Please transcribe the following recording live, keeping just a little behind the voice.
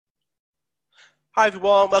Hi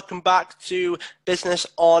everyone, welcome back to Business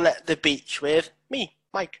on the Beach with me,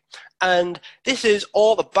 Mike. And this is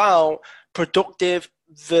all about productive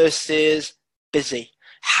versus busy.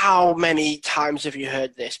 How many times have you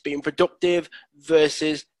heard this? Being productive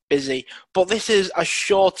versus busy. But this is a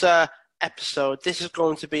shorter episode. This is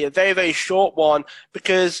going to be a very, very short one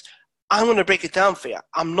because I'm going to break it down for you.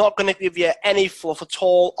 I'm not going to give you any fluff at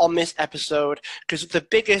all on this episode because the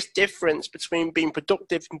biggest difference between being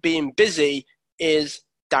productive and being busy is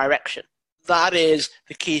direction. That is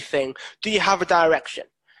the key thing. Do you have a direction?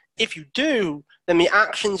 If you do, then the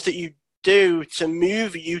actions that you do to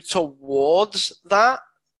move you towards that,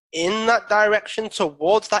 in that direction,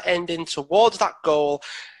 towards that ending, towards that goal,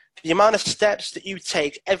 the amount of steps that you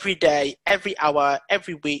take every day, every hour,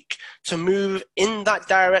 every week to move in that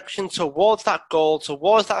direction towards that goal,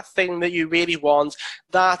 towards that thing that you really want,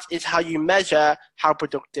 that is how you measure how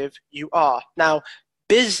productive you are. Now,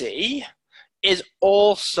 busy is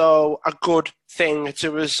also a good thing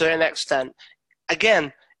to a certain extent.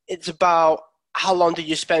 Again, it's about how long do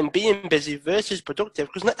you spend being busy versus productive,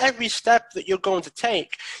 because not every step that you're going to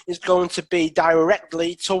take is going to be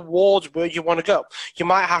directly towards where you want to go. You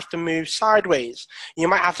might have to move sideways. You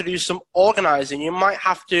might have to do some organizing. You might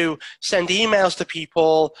have to send emails to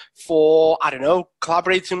people for, I don't know,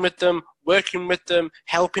 collaborating with them, working with them,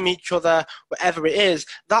 helping each other, whatever it is.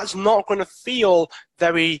 That's not going to feel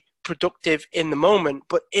very productive in the moment.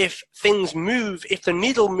 But if things move, if the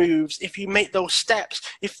needle moves, if you make those steps,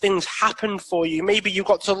 if things happen for you, maybe you've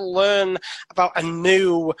got to learn about a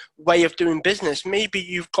new way of doing business. Maybe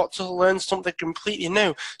you've got to learn something completely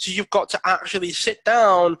new. So you've got to actually sit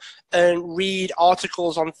down and read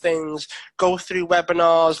articles on things, go through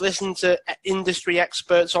webinars, listen to industry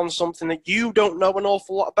experts on something that you don't know an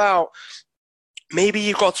awful lot about. Maybe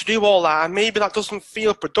you've got to do all that, and maybe that doesn't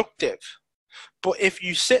feel productive. But if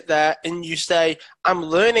you sit there and you say, I'm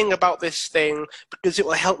learning about this thing because it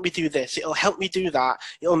will help me do this, it'll help me do that,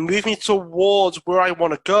 it'll move me towards where I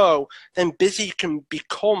want to go, then busy can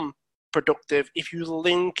become productive if you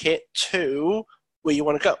link it to where you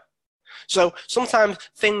want to go. So sometimes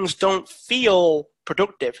things don't feel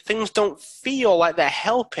productive. Things don't feel like they're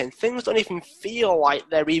helping. Things don't even feel like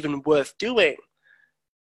they're even worth doing,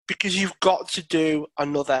 because you've got to do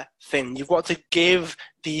another thing. You've got to give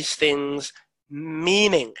these things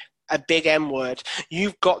meaning, a big M word.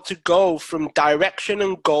 You've got to go from direction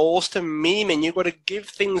and goals to meaning. You've got to give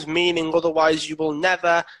things meaning, otherwise you will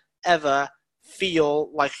never, ever feel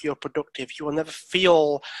like you're productive. You will never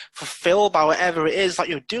feel fulfilled by whatever it is that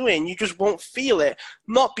you're doing. You just won't feel it,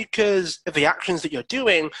 not because of the actions that you're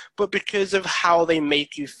doing, but because of how they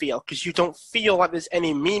make you feel, because you don't feel like there's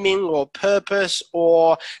any meaning or purpose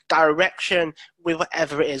or direction with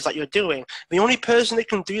whatever it is that you're doing. The only person that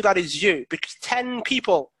can do that is you, because 10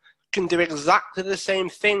 people can do exactly the same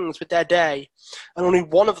things with their day, and only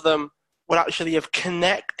one of them would actually have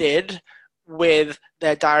connected with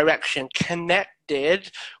their direction,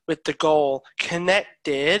 connected with the goal,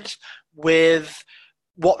 connected with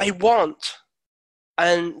what they want.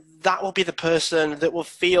 And that will be the person that will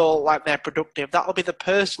feel like they're productive. That will be the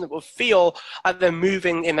person that will feel like they're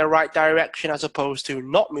moving in the right direction as opposed to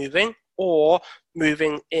not moving or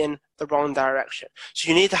moving in the wrong direction. So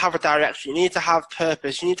you need to have a direction. You need to have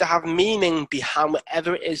purpose. You need to have meaning behind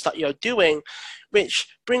whatever it is that you're doing, which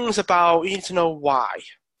brings about, you need to know why.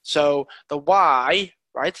 So the why,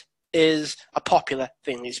 right, is a popular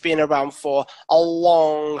thing. It's been around for a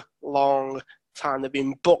long, long time. There have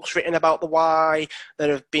been books written about the why.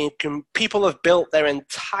 People have built their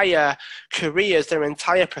entire careers, their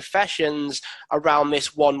entire professions around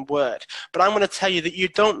this one word. But I'm going to tell you that you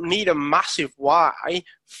don't need a massive why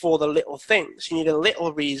for the little things. You need a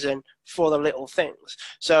little reason for the little things.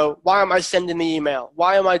 So why am I sending the email?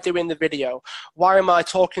 Why am I doing the video? Why am I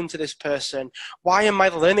talking to this person? Why am I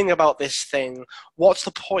learning about this thing? What's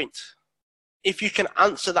the point? If you can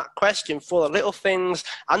answer that question for the little things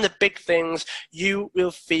and the big things, you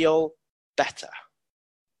will feel better.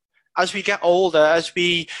 As we get older, as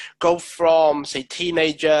we go from, say,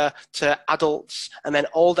 teenager to adults and then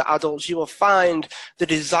older adults, you will find the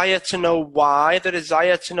desire to know why, the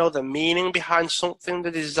desire to know the meaning behind something,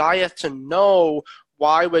 the desire to know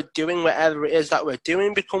why we're doing whatever it is that we're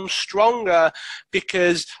doing becomes stronger,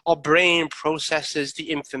 because our brain processes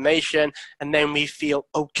the information and then we feel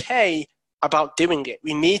okay about doing it.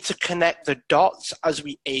 We need to connect the dots as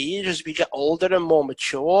we age, as we get older and more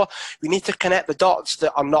mature. We need to connect the dots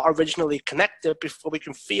that are not originally connected before we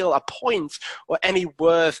can feel a point or any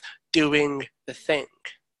worth doing the thing.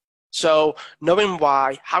 So knowing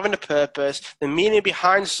why, having a purpose, the meaning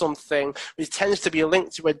behind something, which tends to be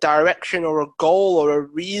linked to a direction or a goal or a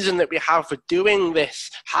reason that we have for doing this,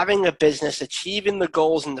 having a business, achieving the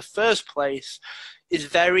goals in the first place, is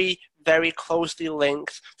very, very closely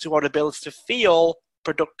linked to our ability to feel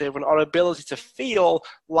productive and our ability to feel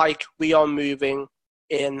like we are moving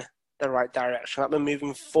in the right direction, that we're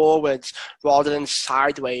moving forwards rather than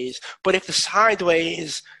sideways. But if the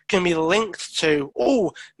sideways can be linked to,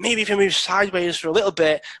 oh, maybe if I move sideways for a little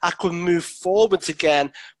bit, I could move forwards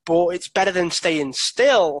again, but it's better than staying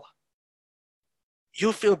still,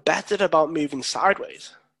 you'll feel better about moving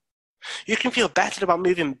sideways. You can feel better about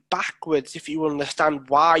moving backwards if you understand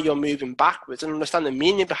why you're moving backwards and understand the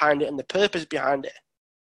meaning behind it and the purpose behind it.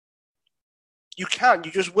 You can,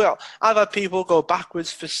 you just will. I've had people go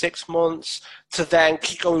backwards for 6 months to then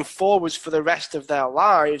keep going forwards for the rest of their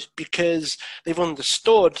lives because they've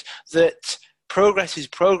understood that progress is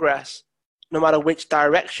progress, no matter which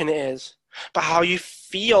direction it is. But how you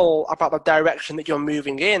feel about the direction that you're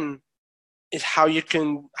moving in is how you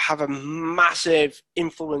can have a massive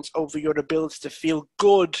influence over your ability to feel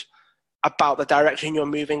good about the direction you're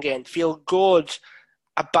moving in, feel good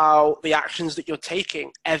about the actions that you're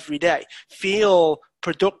taking every day. Feel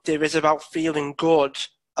productive is about feeling good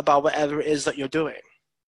about whatever it is that you're doing.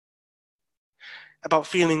 About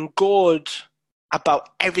feeling good about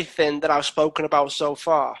everything that I've spoken about so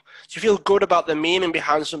far. Do you feel good about the meaning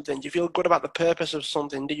behind something? Do you feel good about the purpose of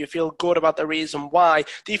something? Do you feel good about the reason why?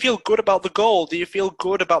 Do you feel good about the goal? Do you feel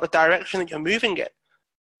good about the direction that you're moving in?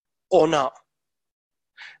 Or not?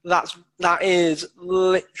 That is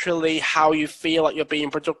literally how you feel like you're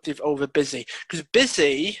being productive over busy. Because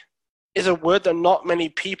busy is a word that not many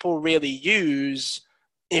people really use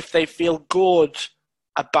if they feel good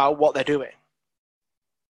about what they're doing.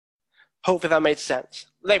 Hopefully that made sense.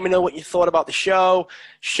 Let me know what you thought about the show.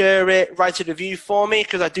 Share it, write a review for me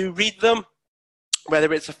because I do read them,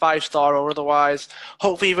 whether it's a 5-star or otherwise.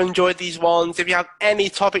 Hopefully you've enjoyed these ones. If you have any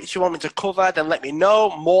topics you want me to cover, then let me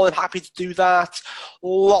know. More than happy to do that.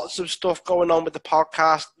 Lots of stuff going on with the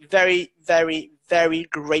podcast. Very, very, very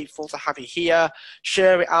grateful to have you here.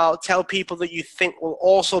 Share it out. Tell people that you think will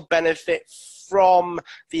also benefit from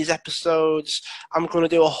these episodes. I'm going to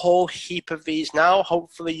do a whole heap of these now.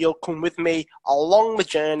 Hopefully you'll come with me along the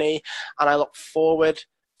journey, and I look forward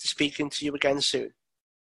to speaking to you again soon.